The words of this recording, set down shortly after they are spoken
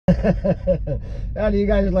How do you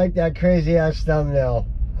guys like that crazy ass thumbnail?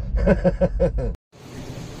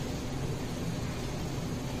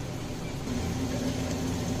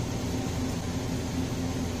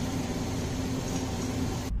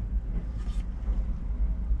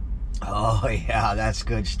 Oh yeah, that's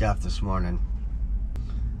good stuff this morning.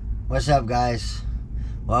 What's up, guys?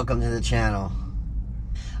 Welcome to the channel.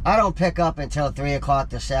 I don't pick up until 3 o'clock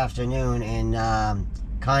this afternoon in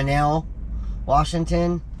Connell,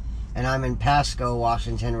 Washington, and I'm in Pasco,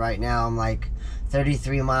 Washington right now. I'm like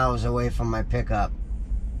 33 miles away from my pickup.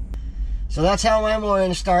 So that's how my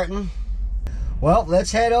morning's starting. Well,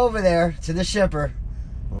 let's head over there to the shipper.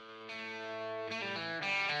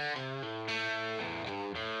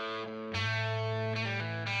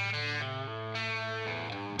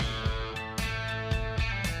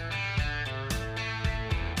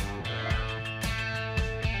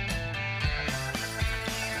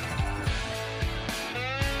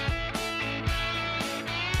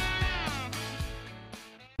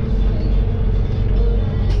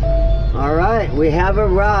 Alright, we have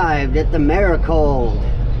arrived at the Maricold.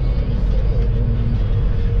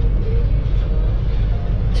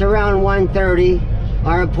 It's around 1:30.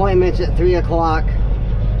 Our appointment's at 3 o'clock.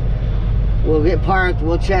 We'll get parked,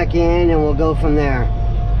 we'll check in, and we'll go from there.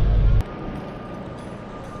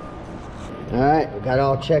 Alright, we got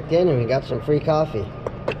all checked in and we got some free coffee.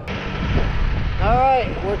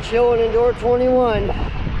 Alright, we're chilling in door 21.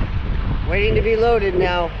 Waiting to be loaded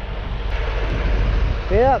now.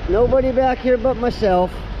 Yep, nobody back here but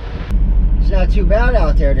myself. It's not too bad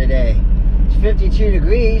out there today. It's 52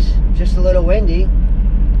 degrees, just a little windy.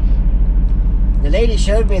 The lady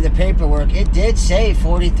showed me the paperwork. It did say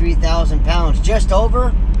 43,000 pounds, just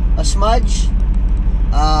over a smudge.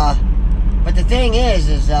 But the thing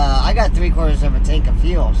is I got 3/4 of a tank of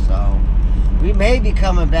fuel, so we may be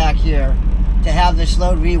coming back here to have this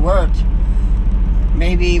load reworked.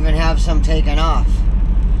 Maybe even have some taken off.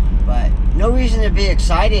 But no reason to be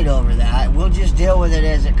excited over that. We'll just deal with it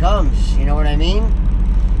as it comes. You know what I mean?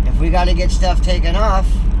 If we got to get stuff taken off,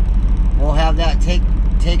 we'll have that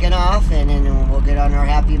taken off, and then we'll get on our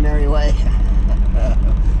happy merry way.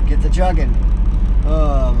 Get the chugging.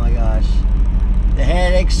 Oh my gosh. The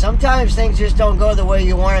headaches. Sometimes things just don't go the way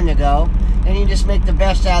you want them to go, and you just make the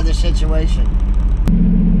best out of the situation.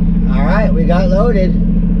 Alright, we got loaded.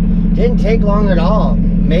 Didn't take long at all.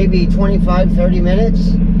 Maybe 25-30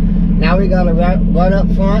 minutes. Now we gotta run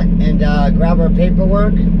up front and grab our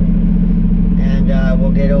paperwork, and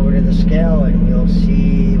we'll get over to the scale and we'll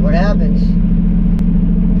see what happens.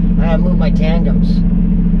 I gotta move my tandems.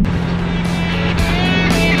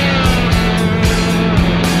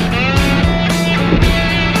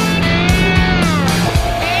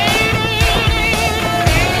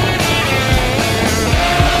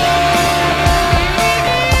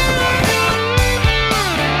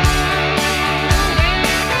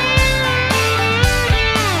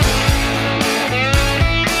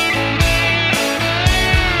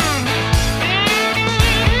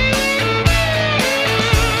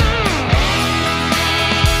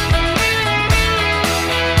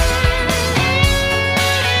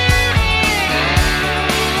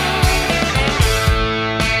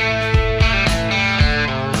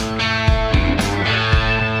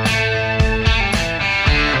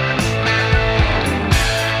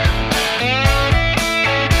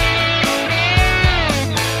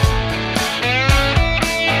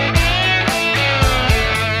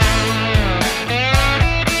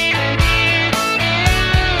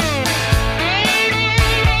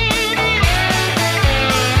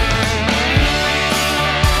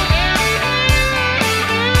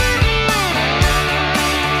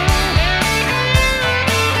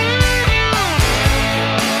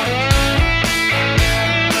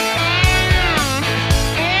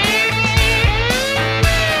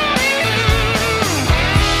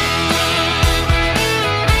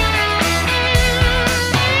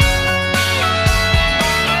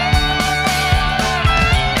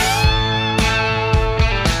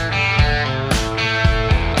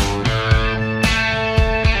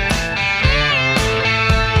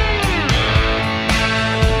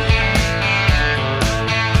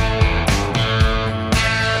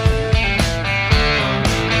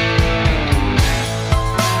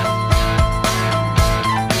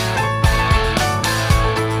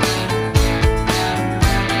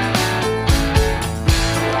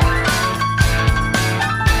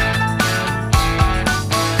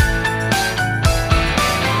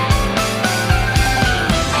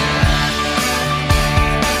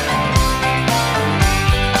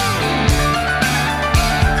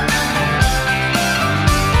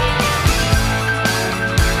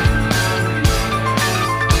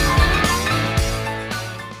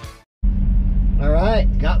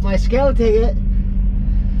 scale ticket.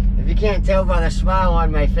 If you can't tell by the smile on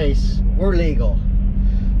my face, we're legal.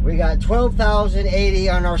 We got 12,080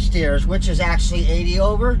 on our steers, which is actually 80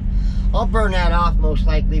 over. I'll burn that off most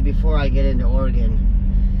likely before I get into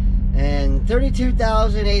Oregon. And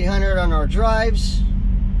 32,800 on our drives.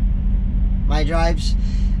 My drives.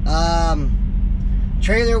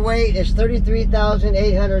 Trailer weight is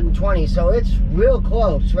 33,820, so it's real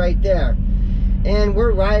close right there. And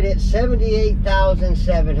we're right at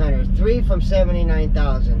 78,700, 3 from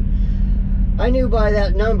 79,000. I knew by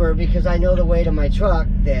that number, because I know the weight of my truck,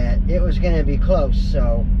 that it was going to be close.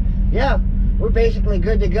 So yeah, we're basically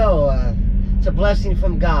good to go. It's a blessing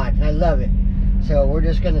from God. I love it. So we're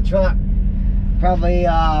just going to truck, probably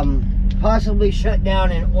possibly shut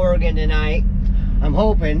down in Oregon tonight. I'm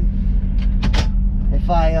hoping. If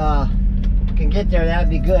I can get there, that'd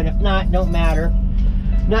be good. If not, don't matter.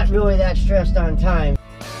 Not really that stressed on time.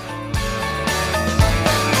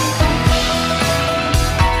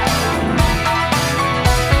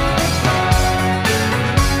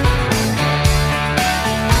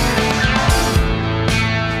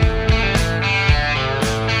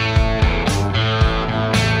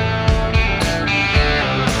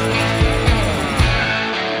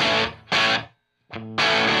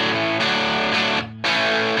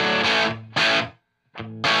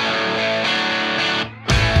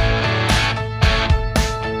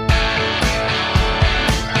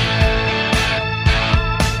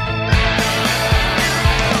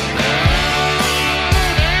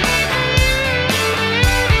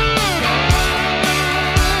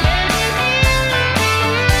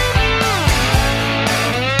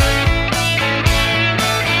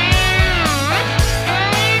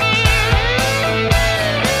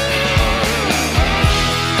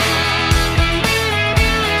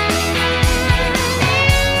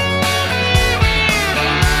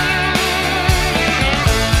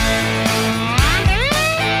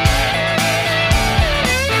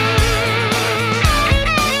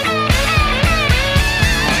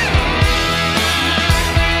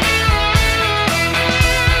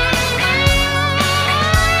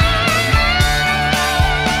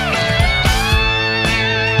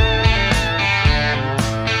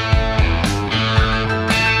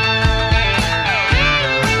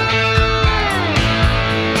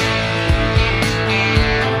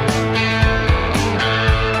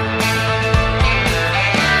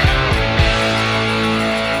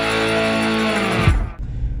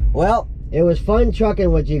 Well, it was fun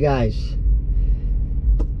trucking with you guys.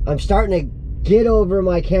 I'm starting to get over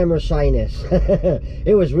my camera shyness.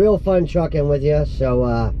 It was real fun trucking with you.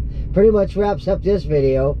 So pretty much wraps up this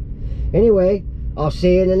video. Anyway, I'll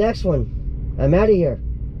see you in the next one. I'm out of here.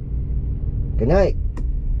 Good night.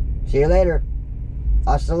 See you later.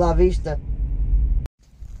 Hasta la vista.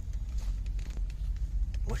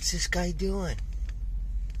 What's this guy doing?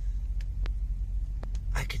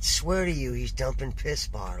 I could swear to you he's dumping piss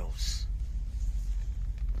bottles.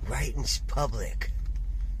 Right in public.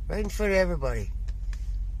 Right in front of everybody.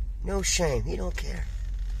 No shame. He don't care.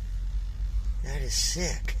 That is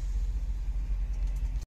sick.